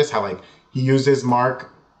talking about this, how like he uses Mark's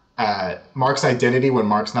identity when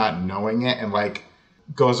Mark's not knowing it and like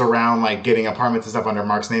goes around like getting apartments and stuff under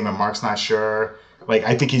Mark's name and Mark's not sure. Like,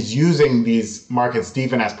 I think he's using these Mark and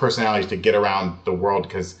Steven as personalities to get around the world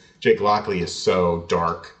because Jake Lockley is so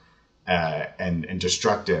dark and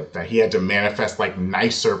destructive that he had to manifest like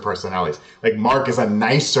nicer personalities. Like Mark is a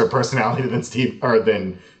nicer personality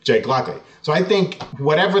than Jake Lockley. So I think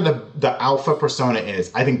whatever the alpha persona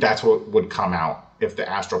is, I think that's what would come out if the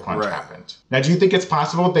astral punch happened. Now, do you think it's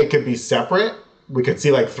possible they could be separate? We could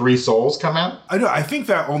see like 3 souls come out? I know. I think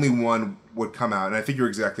that only one would come out, and I think you're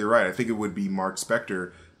exactly right. I think it would be Mark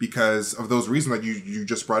Spector because of those reasons that you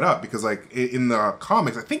just brought up. Because like in the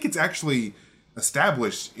comics, I think it's actually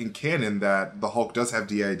established in canon that the Hulk does have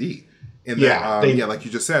DID. And like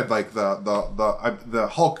you just said, like the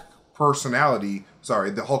Hulk personality,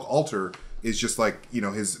 the Hulk alter is just like, you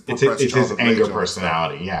know, his it's his anger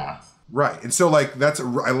personality, yeah. Right. And so like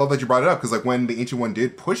I love that you brought it up because like when the Ancient One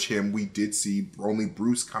did push him, we did see only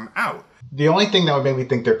Bruce come out. The only thing that would make me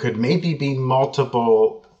think there could maybe be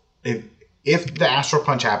multiple, if the astral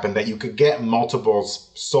punch happened, that you could get multiple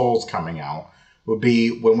souls coming out, would be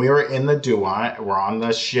when we were in the Duat, we're on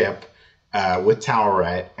the ship with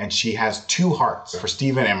Taweret, and she has 2 hearts for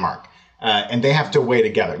Steven and Mark. And they have to weigh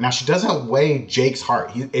together. Now, she doesn't weigh Jake's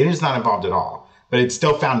heart. It is not involved at all. But it's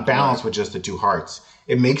still found balance with just the 2 hearts.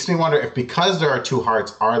 It makes me wonder if because there are 2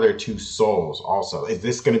 hearts, are there 2 souls also? Is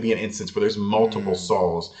this going to be an instance where there's multiple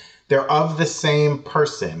souls? They're of the same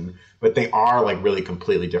person, but they are like really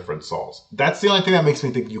completely different souls. That's the only thing that makes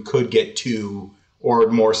me think you could get 2 or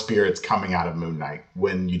more spirits coming out of Moon Knight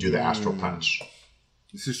when you do the astral punch.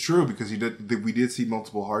 This is true because we did see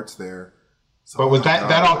multiple hearts there. So, but was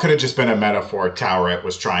that all could have just been a metaphor Taweret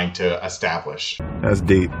was trying to establish? That's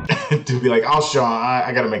deep. To be like, oh, Sean,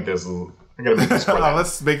 I got to make this. I got to make this for that.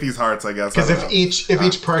 Let's make these hearts, I guess. Because if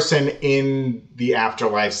each person in the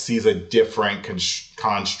afterlife sees a different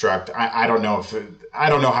construct, I don't know I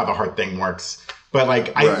don't know how the heart thing works. But like,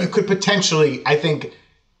 you could potentially, I think,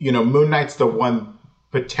 you know, Moon Knight's the one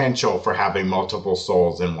potential for having multiple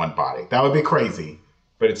souls in one body. That would be crazy,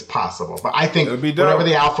 but it's possible. But I think whatever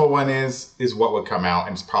the alpha one is what would come out,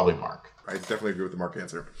 and it's probably Mark. I definitely agree with the Mark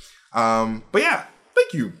answer. But yeah,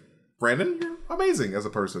 thank you, Brandon. You're amazing as a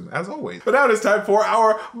person, as always. But now it is time for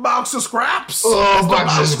our box of scraps. Oh,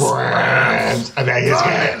 box of scraps. I bet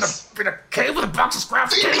it's in a cave with a box of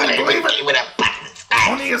scraps. Can you believe it?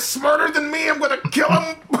 Tony is smarter than me. I'm going to kill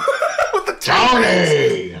him with the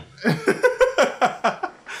Tony.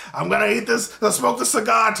 I'm going to eat smoke the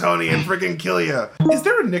cigar, Tony, and freaking kill you. Is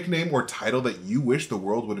there a nickname or title that you wish the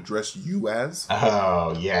world would address you as?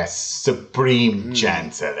 Oh, yes. Supreme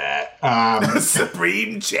Chancellor.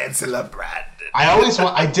 Supreme Chancellor Brandon. I always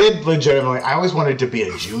wanted to be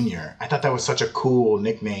a junior. I thought that was such a cool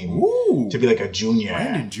nickname. To be like a junior.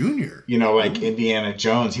 Brandon Jr. You know, like Indiana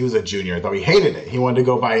Jones. He was a junior, though he hated it. He wanted to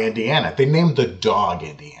go by Indiana. They named the dog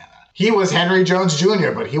Indiana. He was Henry Jones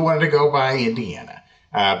Jr., but he wanted to go by Indiana.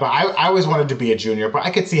 But I always wanted to be a junior, but I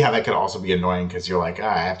could see how that could also be annoying because you're like,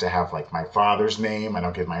 I have to have like my father's name. I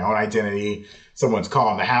don't get my own identity. Someone's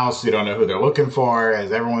calling the house. You don't know who they're looking for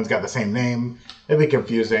as everyone's got the same name. It'd be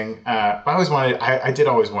confusing. But I did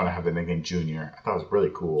always want to have the nickname Junior. I thought it was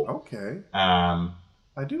really cool. Okay.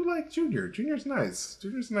 I do like Junior. Junior's nice.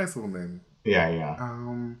 Junior's a nice little name. Yeah.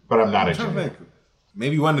 But I'm not a junior.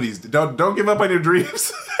 Maybe one of these. Don't give up on your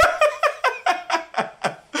dreams.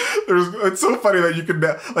 It's so funny that you can,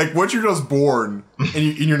 like, once you're just born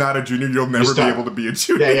and you're not a junior, you'll never be able to be a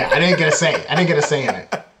junior. Yeah. I didn't get a say in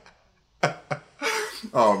it.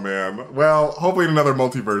 Oh, man. Well, hopefully in another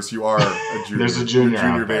multiverse, you are a junior. There's a junior. Your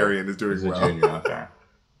junior variant is doing well. There's a junior out there.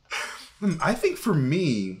 I think for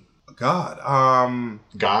me, God.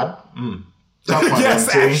 God? Tough one,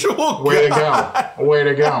 yes, MC. actual Way God.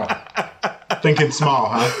 to go. Thinking small,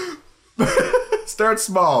 huh? Start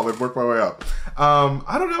small and work my way up.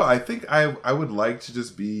 I don't know. I think I would like to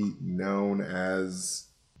just be known as,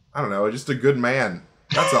 I don't know, just a good man.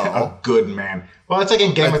 That's all. A good man. Well, it's like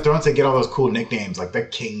in Game of Thrones, they get all those cool nicknames like the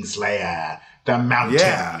Kingslayer, the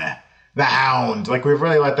Mountain, the Hound. Like, we've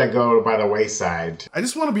really let that go by the wayside. I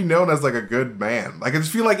just want to be known as like a good man. Like, I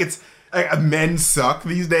just feel like it's like, men suck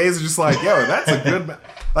these days. It's just like, yo, that's a good man.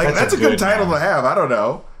 Like, that's a good title to have. I don't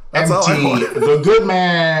know. That's all I want. The Good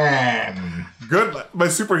Man. Good, my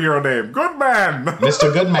superhero name. Good Man.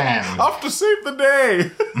 Mr. Good Man. Off to save the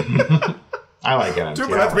day. I like it. Dude,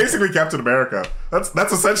 but that's basically Captain America.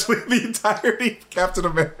 That's essentially the entirety of Captain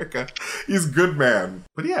America. He's Good Man.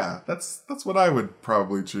 But yeah, that's what I would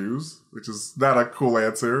probably choose, which is not a cool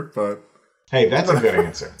answer, but... Hey, that's a good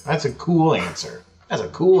answer. That's a cool answer. That's a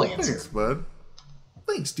cool answer. Thanks, bud.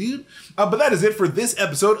 Thanks, dude. But that is it for this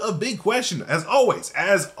episode of Big Question. As always,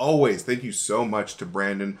 thank you so much to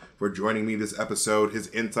Brandon for joining me this episode. His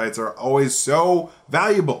insights are always so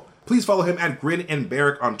valuable. Please follow him at Grin and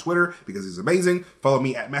Barrick on Twitter because he's amazing. Follow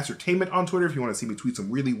me at Mastertainment on Twitter if you want to see me tweet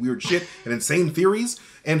some really weird shit and insane theories.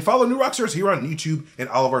 And follow New Rockstars here on YouTube and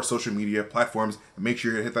all of our social media platforms. And make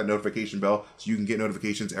sure you hit that notification bell so you can get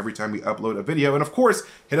notifications every time we upload a video. And of course,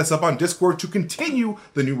 hit us up on Discord to continue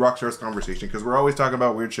the New Rockstars conversation because we're always talking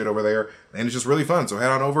about weird shit over there. And it's just really fun. So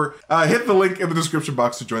head on over, hit the link in the description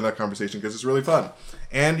box to join that conversation because it's really fun.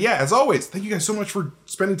 And yeah, as always, thank you guys so much for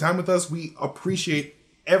spending time with us. We appreciate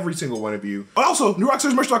every single one of you. Also,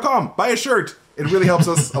 newrockstarsmerch.com. Buy a shirt. It really helps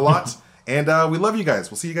us a lot. And we love you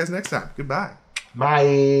guys. We'll see you guys next time. Goodbye.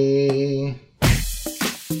 Bye.